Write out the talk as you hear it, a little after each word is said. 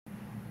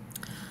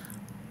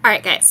All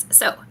right, guys,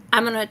 so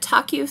I'm going to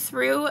talk you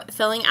through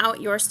filling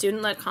out your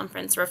student-led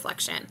conference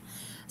reflection.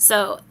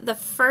 So the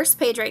first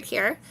page right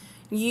here,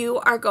 you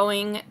are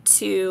going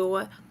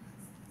to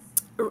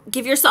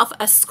give yourself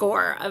a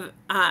score of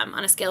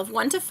on a scale of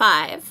 1 to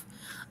 5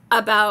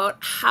 about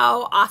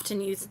how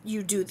often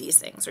you do these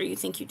things, or you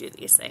think you do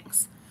these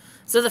things.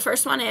 So the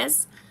first one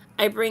is,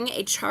 I bring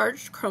a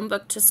charged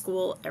Chromebook to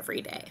school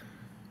every day.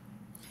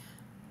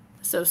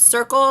 So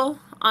circle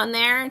on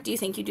there. Do you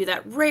think you do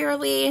that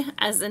rarely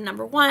as in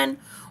number 1,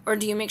 or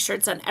do you make sure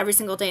it's done every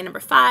single day, number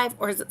 5,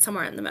 or is it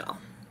somewhere in the middle?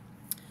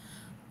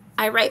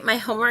 I write my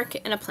homework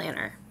in a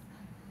planner.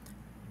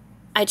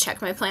 I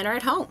check my planner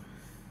at home.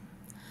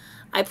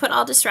 I put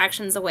all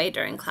distractions away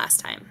during class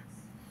time.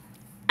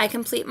 I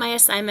complete my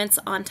assignments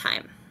on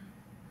time.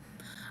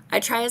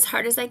 I try as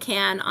hard as I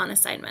can on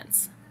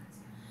assignments.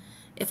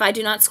 If I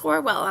do not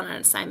score well on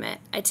an assignment,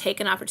 I take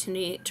an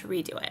opportunity to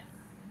redo it.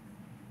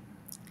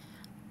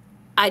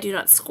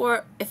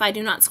 If I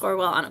do not score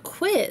well on a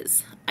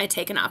quiz, I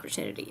take an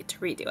opportunity to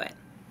redo it.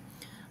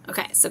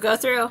 Okay, so go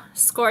through,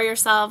 score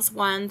yourselves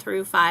 1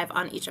 through 5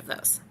 on each of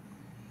those.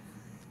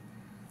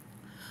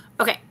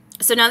 Okay,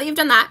 so now that you've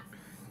done that,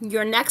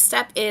 your next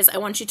step is I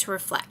want you to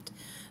reflect.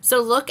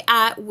 So look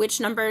at which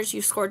numbers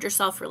you scored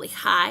yourself really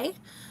high.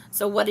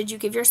 So what did you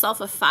give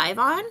yourself a 5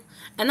 on?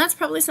 And that's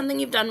probably something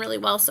you've done really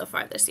well so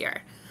far this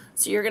year.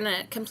 So you're going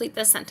to complete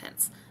this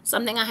sentence.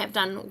 Something I have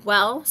done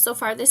well so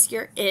far this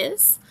year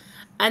is,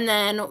 and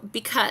then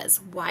because.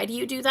 Why do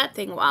you do that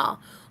thing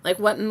well? Like,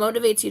 what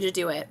motivates you to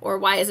do it, or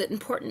why is it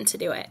important to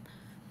do it?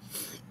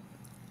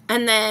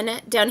 And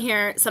then down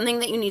here, something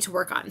that you need to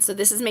work on. So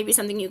this is maybe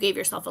something you gave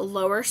yourself a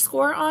lower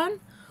score on.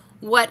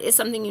 What is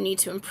something you need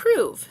to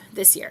improve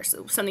this year?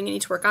 So something you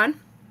need to work on.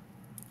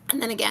 And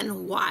then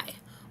again, why?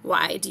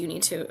 Why do you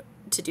need to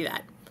do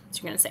that?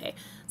 So you're going to say,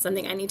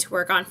 something I need to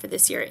work on for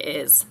this year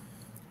is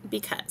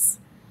because.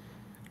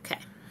 Okay,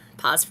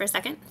 pause for a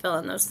second, fill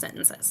in those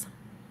sentences.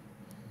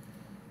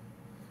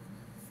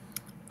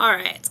 All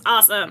right,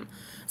 awesome.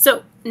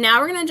 So now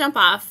we're going to jump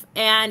off,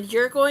 and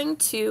you're going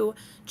to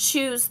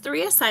choose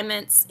 3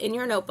 assignments in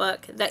your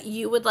notebook that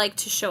you would like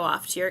to show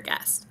off to your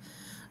guest.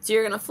 So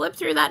you're going to flip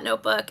through that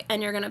notebook,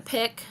 and you're going to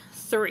pick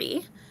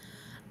 3.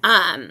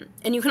 And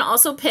you can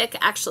also pick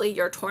actually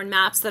your torn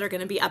maps that are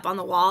going to be up on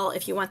the wall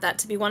if you want that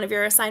to be one of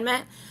your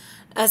assignments.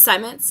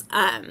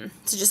 So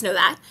just know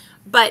that.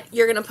 But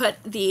you're going to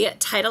put the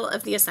title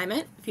of the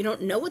assignment. If you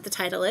don't know what the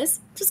title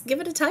is, just give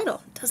it a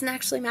title. It doesn't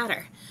actually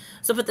matter.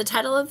 So put the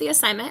title of the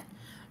assignment,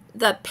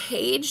 the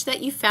page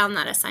that you found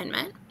that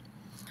assignment,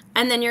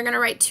 and then you're going to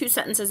write 2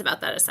 sentences about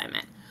that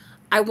assignment.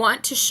 I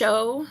want to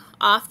show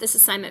off this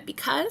assignment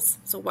because,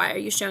 so why are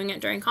you showing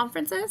it during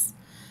conferences?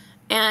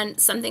 And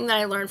something that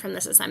I learned from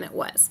this assignment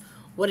was,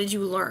 what did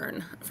you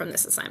learn from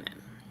this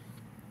assignment?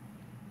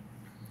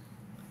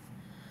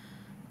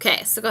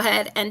 Okay, so go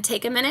ahead and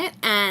take a minute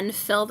and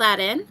fill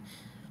that in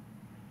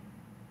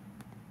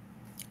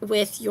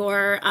with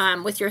your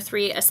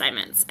 3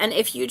 assignments. And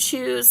if you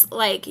choose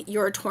like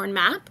your torn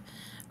map,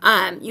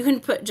 you can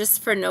put,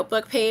 just for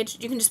notebook page,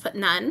 you can just put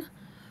none,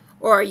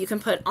 or you can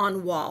put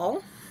on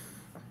wall.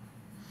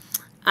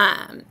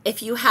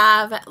 If you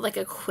have like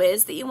a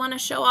quiz that you want to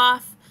show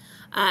off,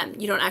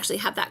 you don't actually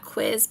have that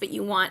quiz, but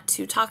you want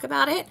to talk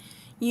about it,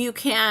 you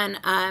can,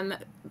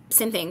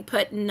 same thing,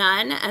 put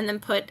none, and then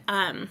put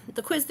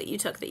the quiz that you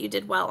took that you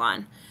did well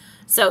on.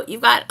 So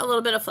you've got a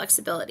little bit of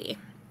flexibility.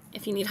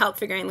 If you need help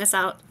figuring this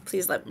out,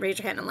 please raise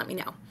your hand and let me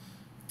know.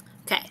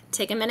 Okay,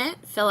 take a minute,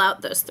 fill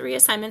out those 3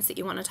 assignments that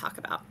you want to talk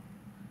about.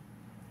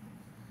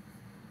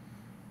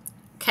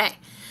 Okay,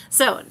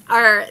 so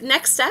our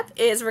next step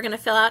is we're going to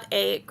fill out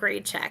a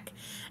grade check.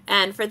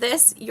 And for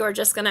this, you're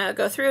just going to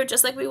go through,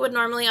 just like we would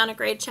normally on a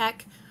grade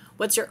check,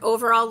 what's your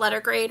overall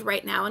letter grade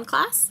right now in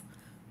class?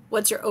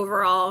 What's your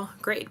overall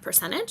grade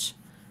percentage?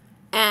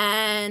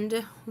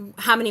 And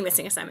how many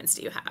missing assignments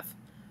do you have?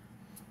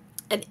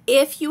 And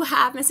if you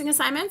have missing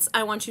assignments,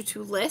 I want you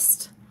to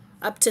list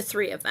up to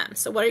 3 of them.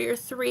 So what are your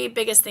 3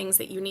 biggest things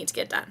that you need to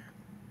get done?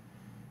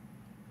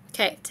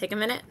 Okay, take a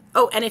minute.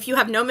 Oh, and if you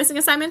have no missing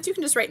assignments, you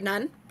can just write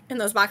none in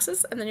those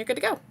boxes, and then you're good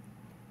to go.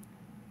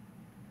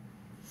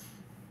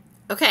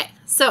 Okay,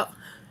 so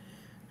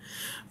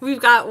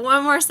we've got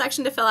one more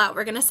section to fill out.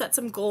 We're going to set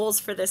some goals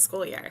for this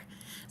school year.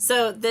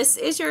 So this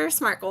is your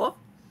SMART goal.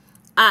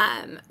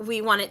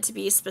 We want it to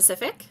be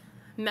specific,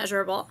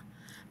 measurable,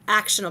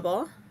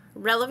 actionable,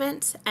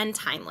 relevant, and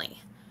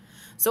timely.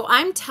 So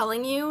I'm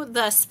telling you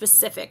the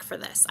specific for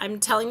this. I'm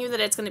telling you that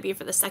it's going to be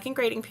for the 2nd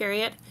grading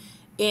period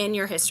in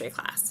your history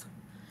class.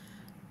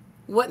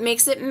 What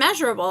makes it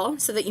measurable,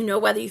 so that you know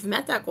whether you've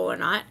met that goal or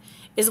not,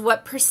 is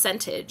what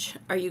percentage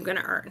are you going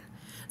to earn.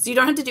 So you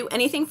don't have to do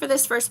anything for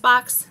this first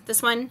box.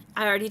 This one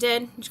I already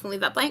did. You can leave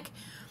that blank.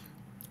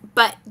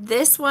 But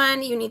this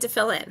one you need to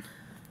fill in.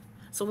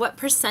 So what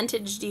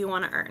percentage do you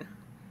want to earn?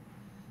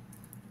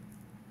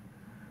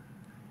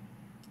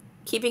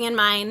 Keeping in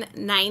mind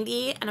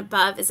 90 and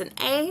above is an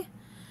A,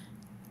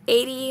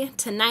 80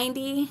 to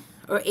 90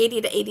 or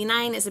 80 to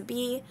 89 is a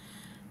B,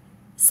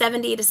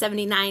 70 to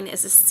 79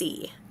 is a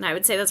C. And I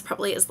would say that's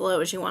probably as low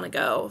as you want to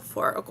go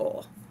for a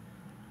goal.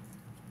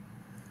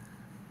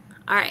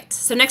 All right,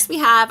 so next we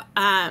have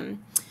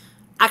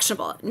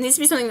actionable. It needs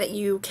to be something that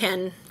you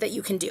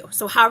can do.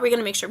 So how are we going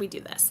to make sure we do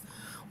this?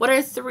 What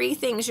are 3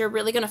 things you're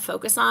really going to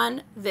focus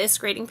on this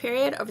grading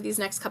period over these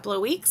next couple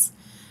of weeks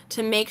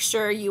to make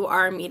sure you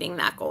are meeting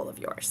that goal of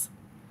yours?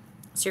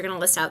 So you're going to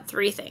list out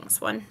 3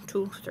 things. 1,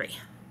 2, 3.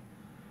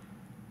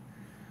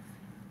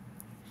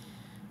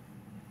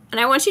 And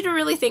I want you to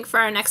really think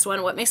for our next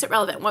one, what makes it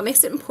relevant? What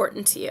makes it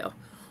important to you?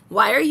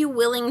 Why are you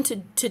willing to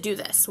do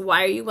this?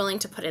 Why are you willing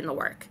to put in the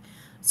work?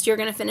 So you're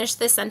going to finish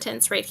this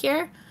sentence right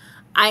here.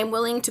 I'm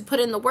willing to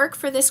put in the work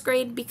for this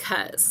grade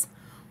because.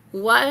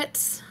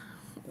 What?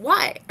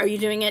 Why? Are you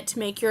doing it to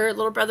make your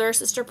little brother or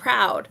sister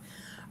proud?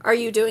 Are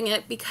you doing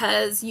it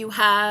because you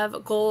have a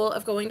goal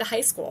of going to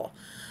high school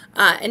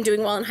and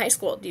doing well in high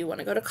school? Do you want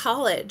to go to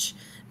college?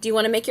 Do you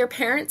want to make your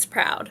parents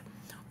proud?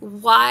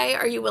 Why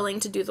are you willing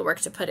to do the work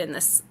to put in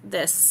this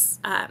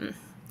to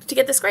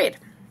get this grade?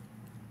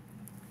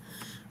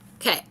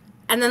 Okay,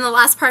 and then the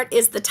last part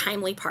is the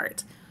timely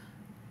part.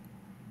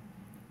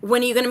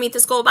 When are you going to meet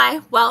this goal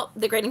by? Well,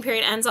 the grading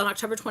period ends on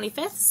October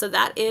 25th, so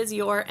that is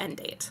your end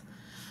date.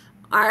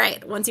 All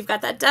right, once you've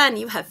got that done,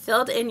 you have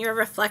filled in your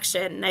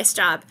reflection. Nice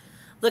job.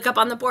 Look up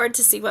on the board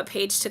to see what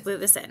page to glue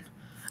this in.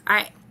 All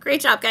right,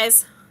 great job,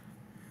 guys.